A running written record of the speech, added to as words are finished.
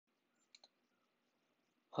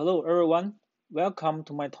Hello everyone, welcome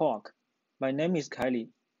to my talk. My name is Kylie.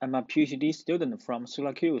 I'm a PhD student from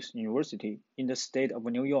Syracuse University in the state of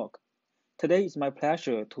New York. Today it's my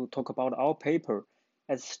pleasure to talk about our paper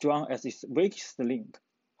as strong as its weakest link,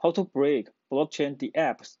 how to break blockchain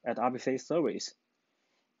DApps at RPC service.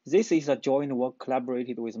 This is a joint work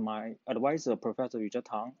collaborated with my advisor Professor Yuzhe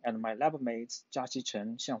Tang and my lab mates Jiaqi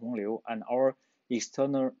Chen, Xianhong Liu, and our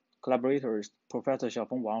external collaborators Professor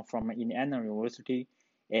Xiaofeng Wang from Indiana University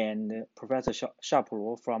and Professor Sharp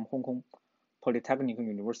Luo from Hong Kong Polytechnic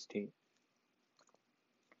University.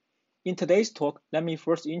 In today's talk, let me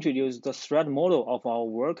first introduce the threat model of our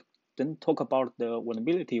work, then talk about the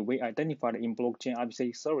vulnerability we identified in blockchain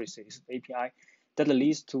RPC services API that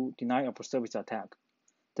leads to denial of service attack.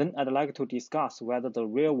 Then I'd like to discuss whether the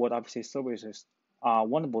real-world RPC services are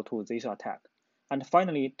vulnerable to this attack. And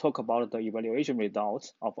finally, talk about the evaluation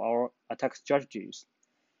results of our attack strategies.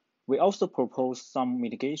 We also propose some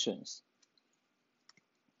mitigations.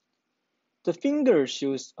 The figure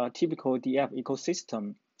shows a typical DApp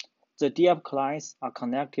ecosystem. The DApp clients are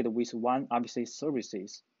connected with one RPC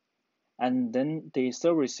services, and then the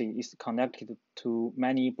service is connected to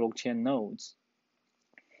many blockchain nodes.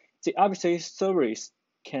 The RPC service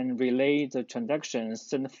can relay the transactions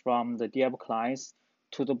sent from the DApp clients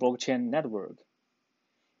to the blockchain network.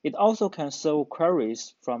 It also can solve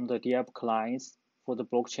queries from the DApp clients for the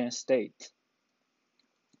blockchain state.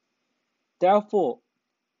 Therefore,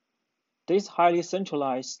 this highly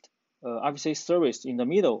centralized RPC service in the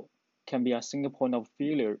middle can be a single point of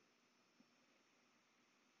failure.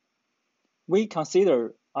 We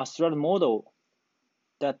consider a threat model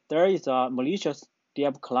that there is a malicious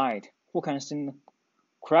DApp client who can send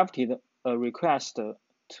corrupted request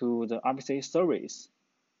to the RPC service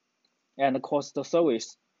and cause the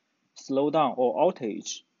service slowdown or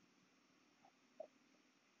outage.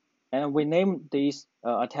 And we name this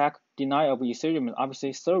attack Denial of Ethereum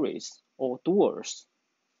RPC service, or DoERS.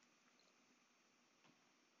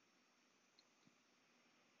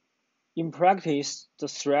 In practice, the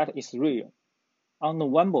threat is real. On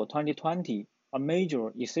November 2020, a major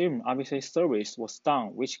Ethereum RPC service was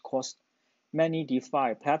down, which caused many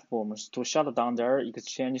DeFi platforms to shut down their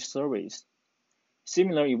exchange service.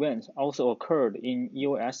 Similar events also occurred in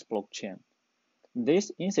EOS blockchain.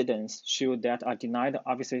 These incidents show that a denied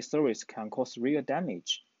RPC service can cause real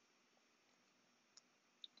damage.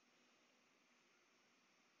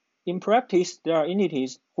 In practice, there are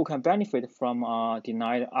entities who can benefit from a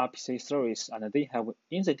denied RPC service, and they have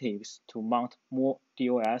incentives to mount more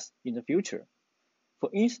DoS in the future. For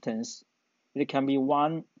instance, it can be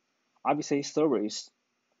one RPC service.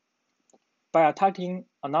 By attacking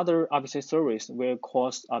another RPC service will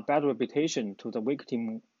cause a bad reputation to the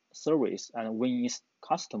victim service and win its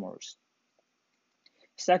customers.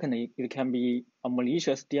 Secondly, it can be a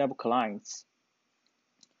malicious DApp clients.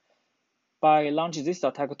 By launching this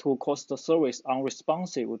attack to cause the service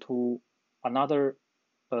unresponsive to another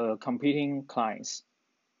competing clients,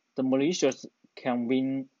 the malicious can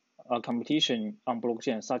win a competition on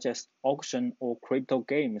blockchain such as auction or crypto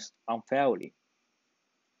games unfairly.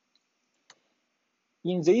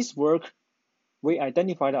 In this work, we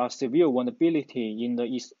identified a severe vulnerability in the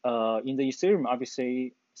Ethereum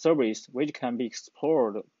RPC service, which can be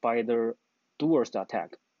explored by the DoERS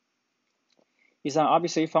attack. It's an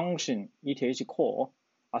RPC function, ETH call,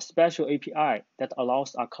 a special API that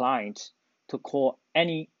allows a client to call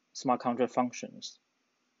any smart contract functions.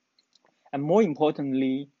 And more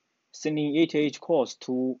importantly, sending ETH calls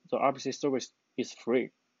to the RPC service is free.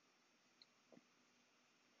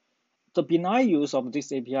 The benign use of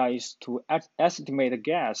this API is to estimate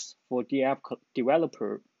gas for DApp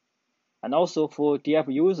developer and also for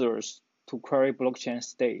DApp users to query blockchain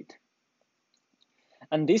state.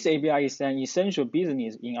 And this API is an essential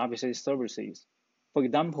business in RPC services. For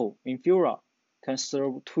example, Infura can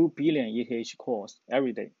serve 2 billion ETH calls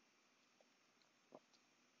every day.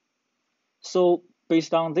 So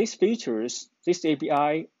based on these features, this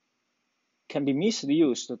API can be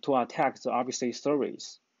misused to attack the RPC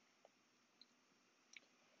service.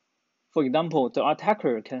 For example, the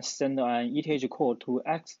attacker can send an ETH call to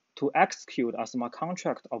execute a smart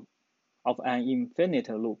contract of an infinite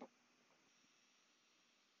loop.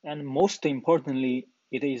 And most importantly,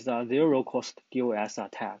 it is a zero-cost DoS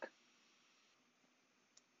attack.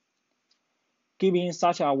 Given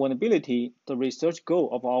such a vulnerability, the research goal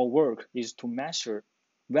of our work is to measure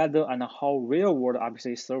whether and how real-world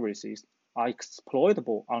RPC services are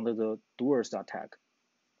exploitable under the DoERS attack.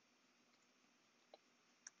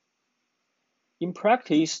 In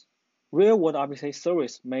practice, real-world RPC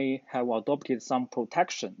service may have adopted some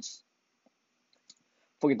protections.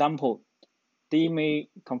 For example, they may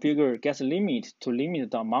configure guess limit to limit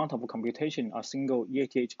the amount of computation a single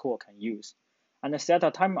ETH core can use, and set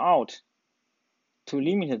a timeout to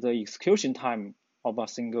limit the execution time of a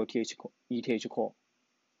single ETH core.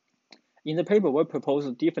 In the paper, we propose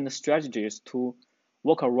different strategies to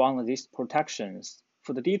work around these protections.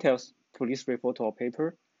 For the details, please refer to our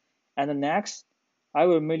paper. And next, I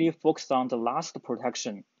will mainly focus on the last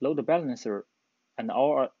protection, load balancer, and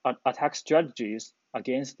our attack strategies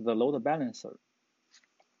against the load balancer.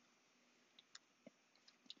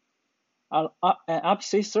 An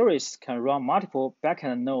RPC service can run multiple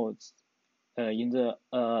backend nodes in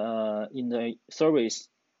the service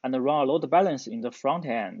and run a load balancer in the front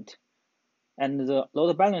end. And the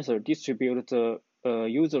load balancer distributes the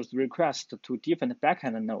user's request to different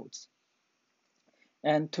backend nodes.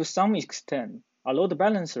 And to some extent, a load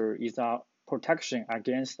balancer is a protection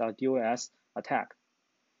against a DoERS attack,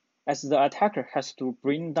 as the attacker has to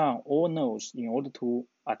bring down all nodes in order to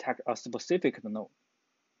attack a specific node.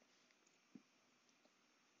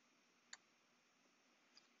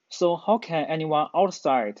 So how can anyone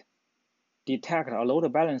outside detect a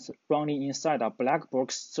load balancer running inside a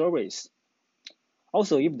blackbox service?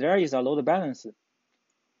 Also, if there is a load balancer,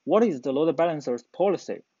 what is the load balancer's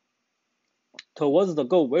policy? Towards the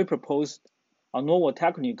goal, we proposed a novel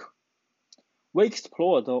technique. We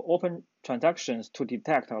explore the open transactions to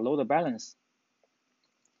detect a load balance.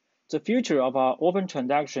 The feature of an open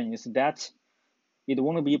transaction is that it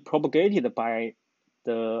won't be propagated by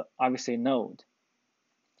the RPC node.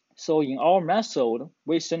 So in our method,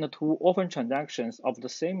 we send two open transactions of the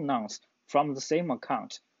same nonce from the same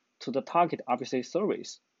account to the target RPC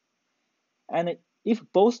service. And if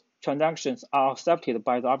both transactions are accepted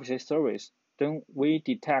by the RPC service, then we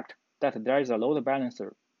detect that there is a load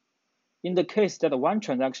balancer. In the case that one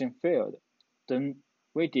transaction failed, then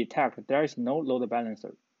we detect there is no load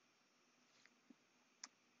balancer.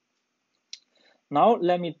 Now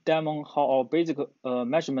let me demo how our basic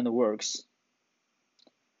measurement works.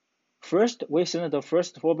 First, we send the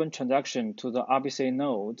first open transaction to the RPC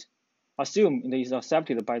node, assume it is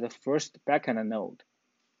accepted by the first backend node.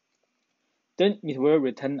 Then it will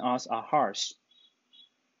return us a hash.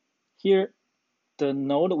 Here, the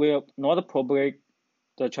node will not propagate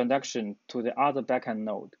the transaction to the other backend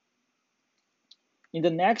node. In the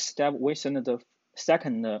next step, we send the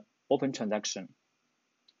second open transaction.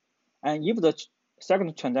 And if the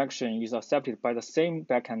second transaction is accepted by the same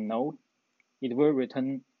backend node, it will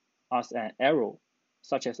return us an error,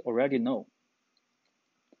 such as already know.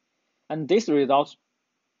 And this result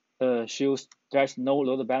shows there is no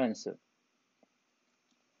load balancer.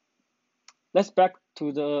 Let's back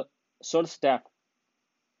to the third step.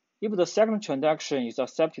 If the second transaction is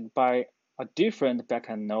accepted by a different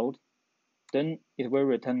backend node, then it will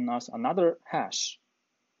return us another hash.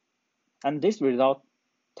 And this result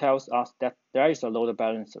tells us that there is a load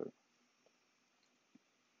balancer.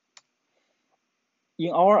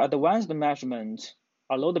 In our advanced measurement,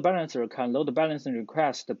 a load balancer can load balancing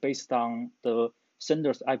requests based on the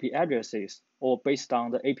sender's IP addresses, or based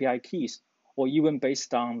on the API keys, or even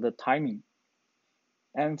based on the timing.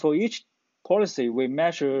 And for each policy, we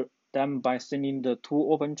measure them by sending the two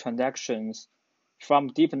open transactions from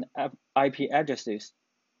different IP addresses,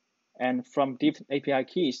 and from different API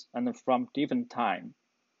keys, and from different time.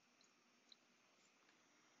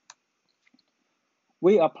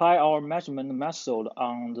 We apply our measurement method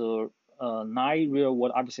on the 9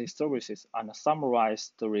 real-world RPC services and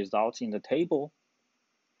summarize the results in the table.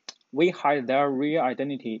 We hide their real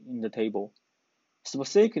identity in the table.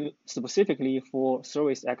 Specifically for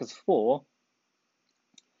service X4,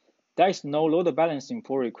 there is no load balancing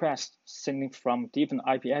for requests sending from different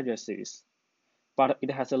IP addresses, but it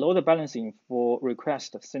has a load balancing for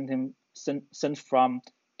requests sent from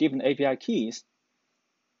different API keys.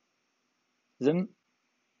 Then,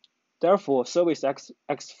 therefore, service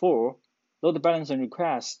X4 load balancing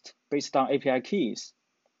requests based on API keys,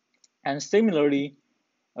 and similarly,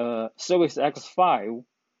 service X5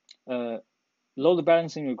 load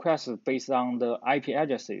balancing requests based on the IP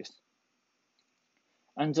addresses.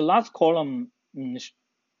 And the last column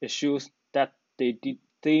shows that they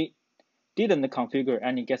didn't configure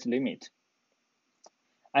any guess limit.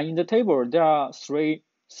 And in the table, there are 3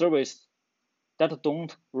 services that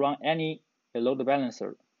don't run any load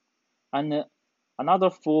balancer, and another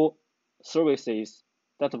 4 services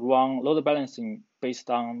that run load balancing based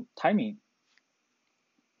on timing.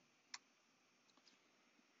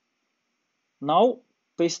 Now,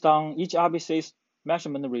 based on each RPC's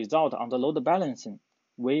measurement result on the load balancing,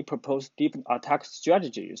 we propose different attack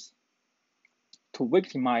strategies to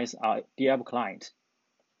victimize our DApp client.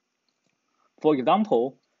 For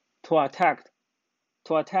example, to attack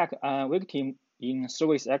To attack a victim in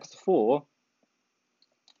Service X4,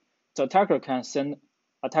 the attacker can send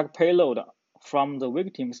attack payload from the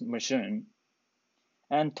victim's machine.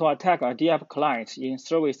 And to attack a DApp client in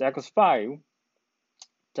Service X5,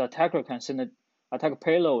 the attacker can send an attack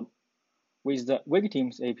payload with the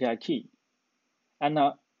victim's API key. And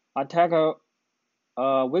attack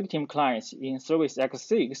a victim client in Service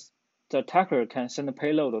X6, the attacker can send a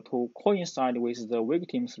payload to coincide with the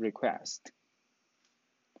victim's request.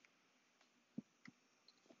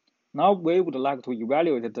 Now we would like to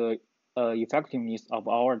evaluate the effectiveness of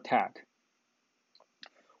our attack.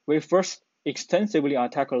 We first extensively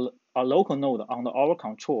attack a local node under our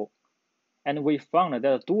control, and we found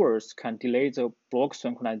that DoERS can delay the block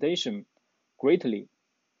synchronization greatly.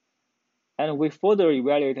 And we further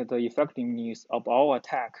evaluated the effectiveness of our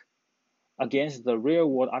attack against the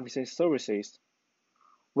real-world RPC services.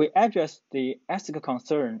 We addressed the ethical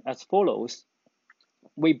concern as follows.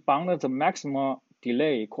 We bound the maximum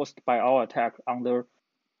delay caused by our attack under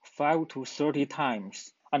 5 to 30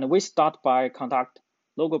 times, and we start by conduct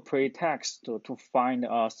local pre-text to find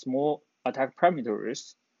small attack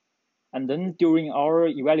parameters. And then during our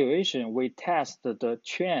evaluation, we test the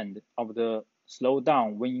trend of the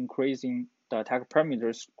slowdown when increasing the attack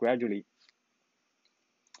parameters gradually.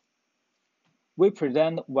 We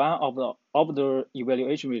present one of the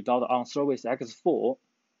evaluation results on Service X4.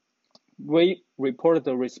 We report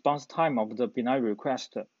the response time of the binary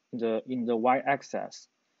request in the y-axis.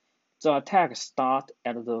 The attack starts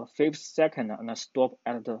at the 5th second and stops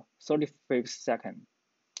at the 35th second.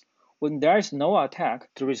 When there is no attack,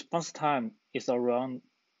 the response time is around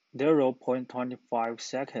 0.25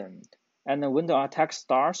 seconds. And when the attack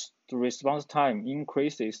starts, the response time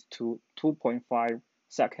increases to 2.5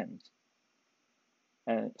 seconds.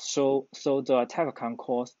 So the attack can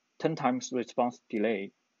cause 10 times response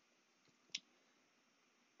delay.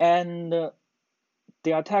 And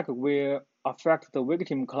the attack will affect the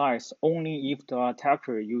victim clients only if the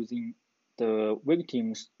attacker using the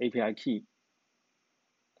victim's API key.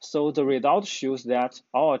 So the result shows that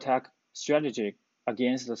our attack strategy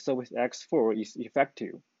against the Service X4 is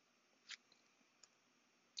effective.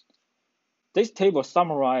 This table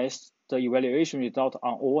summarizes the evaluation result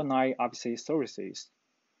on all 9 RPC services.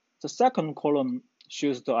 The second column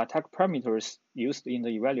shows the attack parameters used in the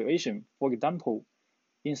evaluation. For example,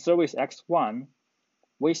 in Service X1,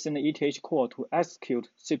 we send the ETH core to execute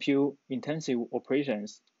CPU-intensive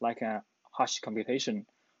operations like a hash computation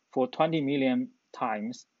for 20 million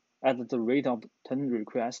times at the rate of 10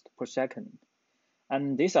 requests per second.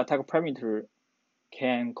 And this attack parameter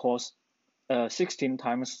can cause 16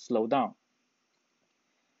 times slowdown.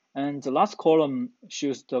 And the last column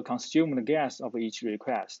shows the consumed gas of each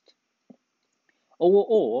request.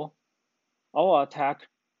 Overall, our attack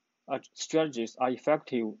strategies are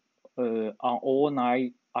effective on all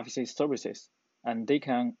 9 RPC services, and they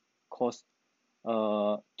can cause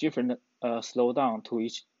different slowdown to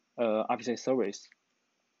each RPC service.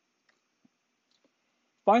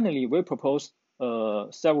 Finally, we propose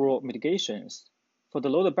several mitigations. For the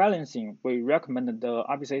load balancing, we recommend the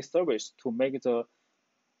RPC service to make the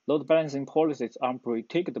load balancing policies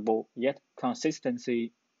unpredictable yet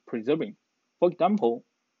consistency preserving. For example,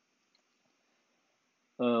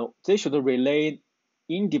 they should relay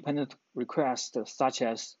independent requests such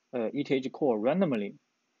as ETH core randomly.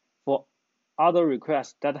 For other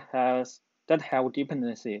requests that have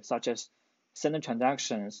dependency such as send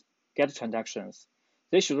transactions, get transactions,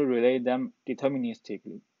 they should relay them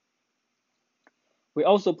deterministically. We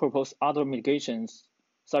also propose other mitigations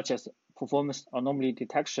such as performance anomaly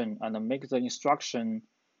detection and make the instruction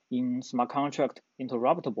in smart contract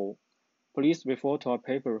interruptible. Please refer to our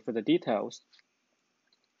paper for the details.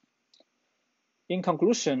 In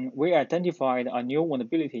conclusion, we identified a new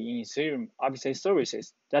vulnerability in Ethereum RPC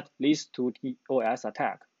services that leads to DoERS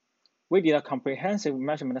attack. We did a comprehensive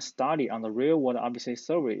measurement study on the real-world RPC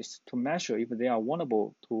service to measure if they are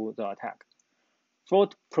vulnerable to the attack. For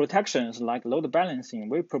protections like load balancing,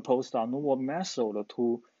 we proposed a novel method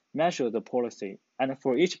to measure the policy, and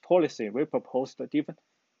for each policy, we proposed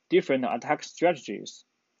different attack strategies.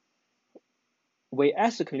 We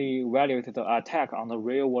ethically evaluated the attack on the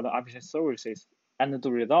real-world RPC services, and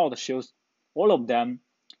the result shows all of them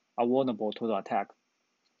are vulnerable to the attack.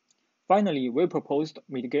 Finally, we proposed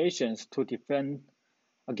mitigations to defend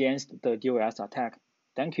against the DoERS attack.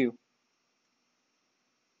 Thank you.